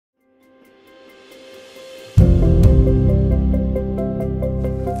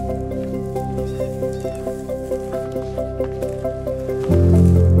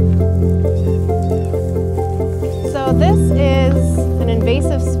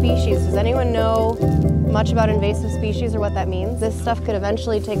species. Does anyone know much about invasive species or what that means? This stuff could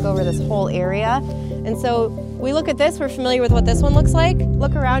eventually take over this whole area. And so we look at this, we're familiar with what this one looks like.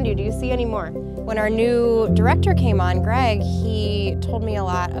 Look around you, do you see any more? When our new director came on, Greg, he told me a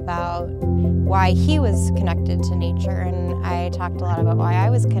lot about why he was connected to nature, and I talked a lot about why I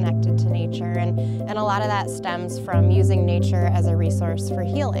was connected to nature, and a lot of that stems from using nature as a resource for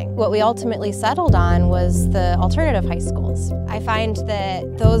healing. What we ultimately settled on was the alternative high schools. I find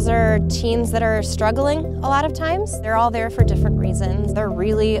that those are teens that are struggling a lot of times. They're all there for different reasons. They're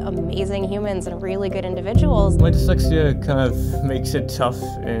really amazing humans and really good individuals. My dyslexia kind of makes it tough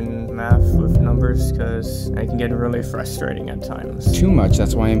in math with numbers because it can get really frustrating at times. Too much,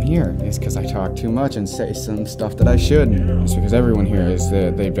 that's why I'm here, is because I talk too much and say some stuff that I shouldn't. It's because everyone here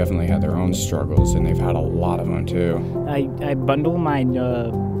they've definitely had their own struggles, and they've had a lot of them too. I bundle my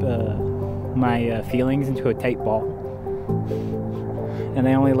feelings into a tight ball, and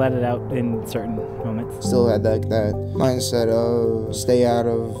I only let it out in certain moments. Still had that mindset of stay out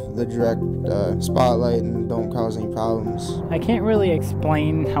of the direct spotlight and don't cause any problems. I can't really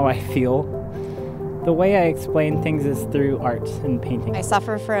explain how I feel. The way I explain things is through art and painting. I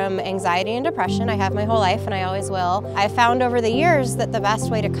suffer from anxiety and depression. I have my whole life, and I always will. I've found over the years that the best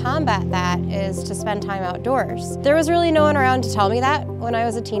way to combat that is to spend time outdoors. There was really no one around to tell me that when I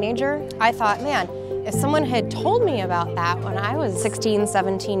was a teenager. I thought, man, if someone had told me about that when I was 16,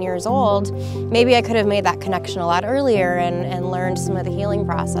 17 years old, maybe I could have made that connection a lot earlier and learned some of the healing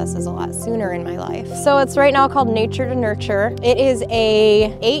processes a lot sooner in my life. So it's right now called Nature to Nurture. It is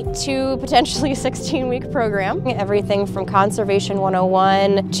a 8 to potentially 16-week program. Everything from Conservation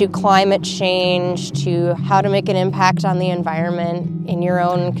 101 to climate change to how to make an impact on the environment in your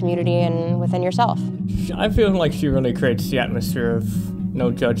own community and within yourself. I feel like she really creates the atmosphere of no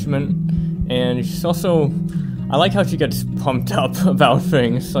judgment. And she's also, I like how she gets pumped up about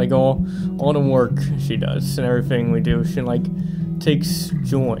things, like all the work she does and everything we do. She takes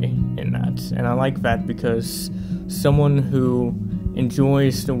joy in that, and I like that because someone who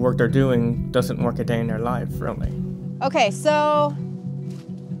enjoys the work they're doing doesn't work a day in their life, really. Okay, so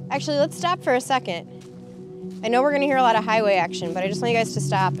actually let's stop for a second. I know we're gonna hear a lot of highway action, but I just want you guys to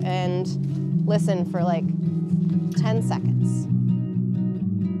stop and listen for like 10 seconds.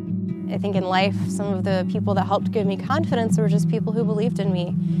 I think in life, some of the people that helped give me confidence were just people who believed in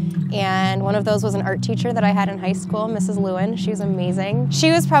me. And one of those was an art teacher that I had in high school, Mrs. Lewin. She was amazing.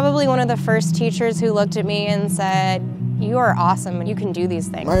 She was probably one of the first teachers who looked at me and said, "You are awesome and you can do these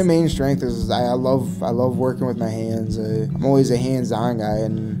things." My main strength is I love working with my hands. I'm always a hands-on guy,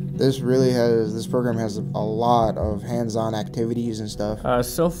 and this program has a lot of hands-on activities and stuff.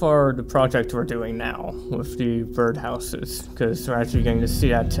 So far, the project we're doing now with the birdhouses, because we're actually getting to see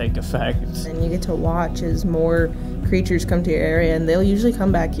that take effect. And you get to watch as more creatures come to your area, and they'll usually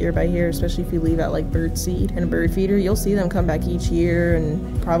come back year by year, especially if you leave out like bird seed and a bird feeder. You'll see them come back each year,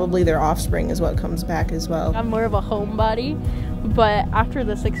 and probably their offspring is what comes back as well. I'm more of a homebody, but after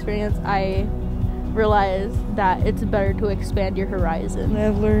this experience, I realized that it's better to expand your horizon.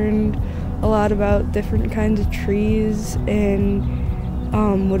 I've learned a lot about different kinds of trees and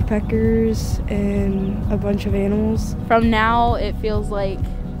woodpeckers and a bunch of animals. From now, it feels like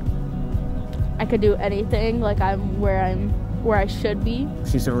I could do anything, like I'm where I should be.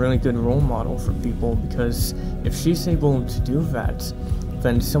 She's a really good role model for people, because if she's able to do that,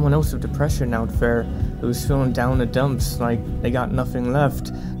 then someone else with depression out there who's feeling down the dumps, like they got nothing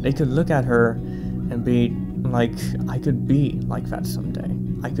left, they could look at her and be like, I could be like that someday.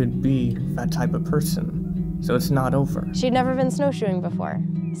 I could be that type of person. So it's not over. She'd never been snowshoeing before.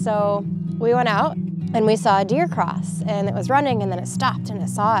 So we went out and we saw a deer cross, and it was running and then it stopped and it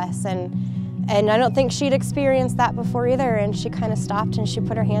saw us. And I don't think she'd experienced that before either. And she kind of stopped and she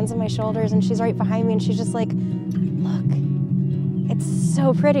put her hands on my shoulders, and she's right behind me, and she's just like, look, it's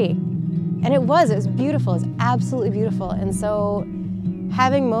so pretty. And it was beautiful, it was absolutely beautiful. And so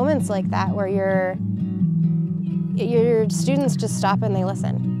having moments like that where your students just stop and they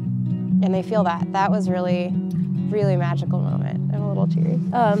listen and they feel that was really, really magical moment. I'm a little teary.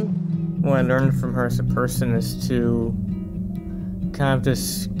 What I learned from her as a person is to kind of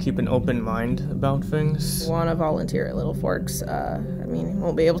just keep an open mind about things. I want to volunteer at Little Forks. I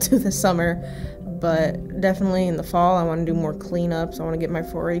won't be able to this summer, but definitely in the fall I want to do more cleanups. I want to get my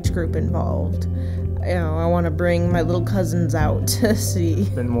 4-H group involved. I want to bring my little cousins out to see.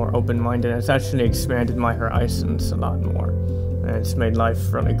 Been more open-minded. It's actually expanded my horizons a lot more, and it's made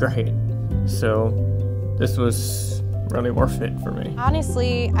life really great. So this was really worth it for me.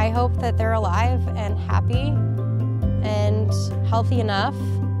 Honestly, I hope that they're alive and happy and healthy enough.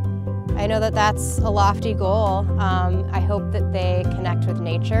 I know that that's a lofty goal. I hope that they connect with nature.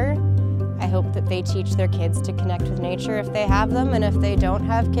 nature. I hope that they teach their kids to connect with nature if they have them, and if they don't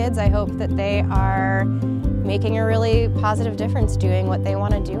have kids, I hope that they are making a really positive difference doing what they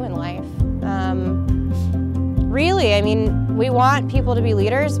want to do in life. Really, I mean, we want people to be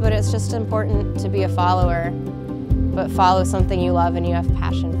leaders, but it's just important to be a follower, but follow something you love and you have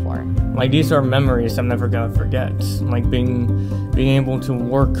passion for. Like, these are memories I'm never gonna forget. Like being able to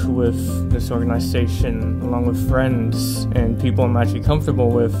work with this organization along with friends and people I'm actually comfortable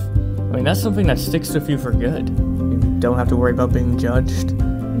with. I mean, that's something that sticks with you for good. You don't have to worry about being judged.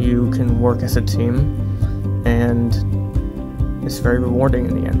 You can work as a team, and it's very rewarding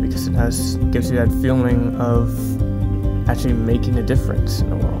in the end because it gives you that feeling of actually making a difference in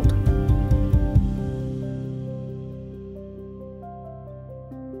the world.